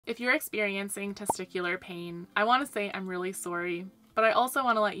if you're experiencing testicular pain, I want to say I'm really sorry. But I also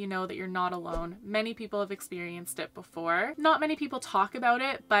want to let you know that you're not alone. Many people have experienced it before. Not many people talk about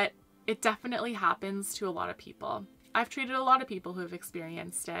it, but it definitely happens to a lot of people. I've treated a lot of people who have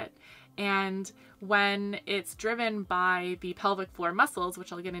experienced it. And when it's driven by the pelvic floor muscles,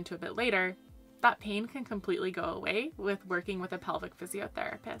 which I'll get into a bit later, that pain can completely go away with working with a pelvic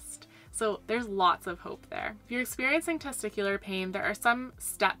physiotherapist. So there's lots of hope there. If you're experiencing testicular pain, there are some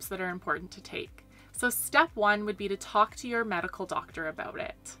steps that are important to take. So step one would be to talk to your medical doctor about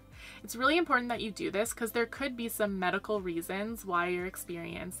it. It's really important that you do this because there could be some medical reasons why you're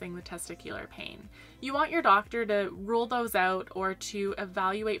experiencing the testicular pain. You want your doctor to rule those out or to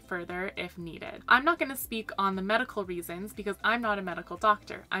evaluate further if needed. I'm not going to speak on the medical reasons because I'm not a medical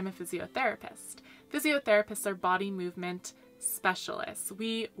doctor. I'm a physiotherapist. Physiotherapists are body movement specialists.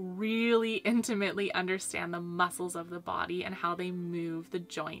 We really intimately understand the muscles of the body and how they move the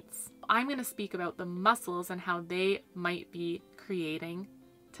joints. I'm going to speak about the muscles and how they might be creating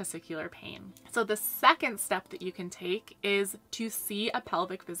testicular pain. So the second step that you can take is to see a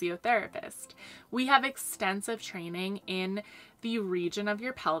pelvic physiotherapist. We have extensive training in the region of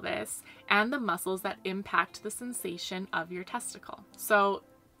your pelvis and the muscles that impact the sensation of your testicle. So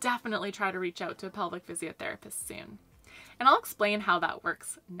definitely try to reach out to a pelvic physiotherapist soon. And I'll explain how that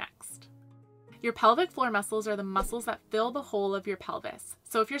works next. Your pelvic floor muscles are the muscles that fill the whole of your pelvis.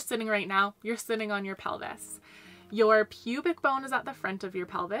 So if you're sitting right now, you're sitting on your pelvis. Your pubic bone is at the front of your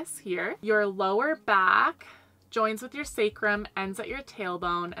pelvis here. Your lower back joins with your sacrum, ends at your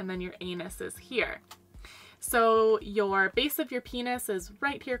tailbone, and then your anus is here. So your base of your penis is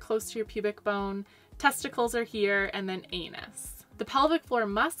right here close to your pubic bone, testicles are here, and then anus. The pelvic floor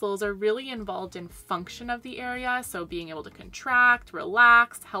muscles are really involved in function of the area, so being able to contract,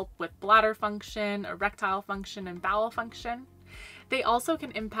 relax, help with bladder function, erectile function, and bowel function. They also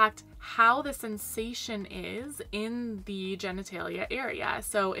can impact how the sensation is in the genitalia area.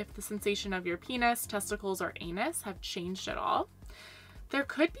 So if the sensation of your penis, testicles, or anus have changed at all, there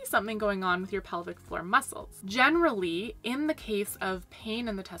could be something going on with your pelvic floor muscles. Generally, in the case of pain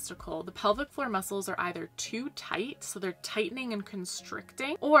in the testicle, the pelvic floor muscles are either too tight, so they're tightening and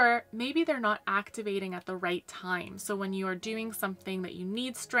constricting, or maybe they're not activating at the right time. So when you are doing something that you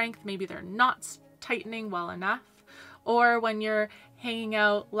need strength, maybe they're not tightening well enough. Or when you're hanging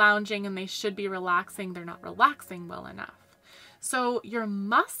out, lounging, and they should be relaxing, they're not relaxing well enough. So your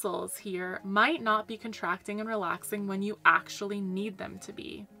muscles here might not be contracting and relaxing when you actually need them to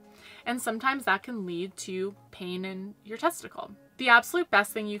be. And sometimes that can lead to pain in your testicle. The absolute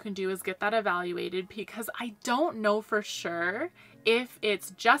best thing you can do is get that evaluated, because I don't know for sure if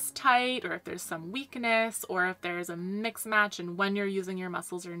it's just tight or if there's some weakness or if there's a mix match in when you're using your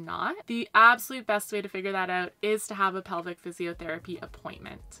muscles or not. The absolute best way to figure that out is to have a pelvic physiotherapy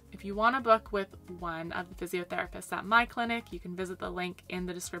appointment. If you want to book with one of the physiotherapists at my clinic, you can visit the link in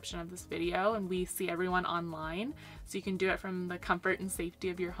the description of this video, and we see everyone online, so you can do it from the comfort and safety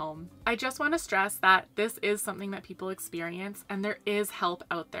of your home. I just want to stress that this is something that people experience, and there is help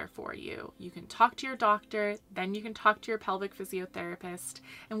out there for you. You can talk to your doctor, then you can talk to your pelvic physiotherapist,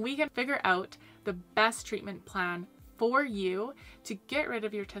 and we can figure out the best treatment plan for you to get rid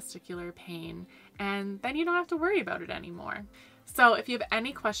of your testicular pain, and then you don't have to worry about it anymore. So if you have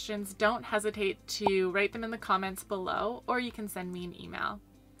any questions, don't hesitate to write them in the comments below, or you can send me an email.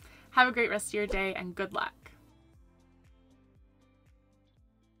 Have a great rest of your day and good luck.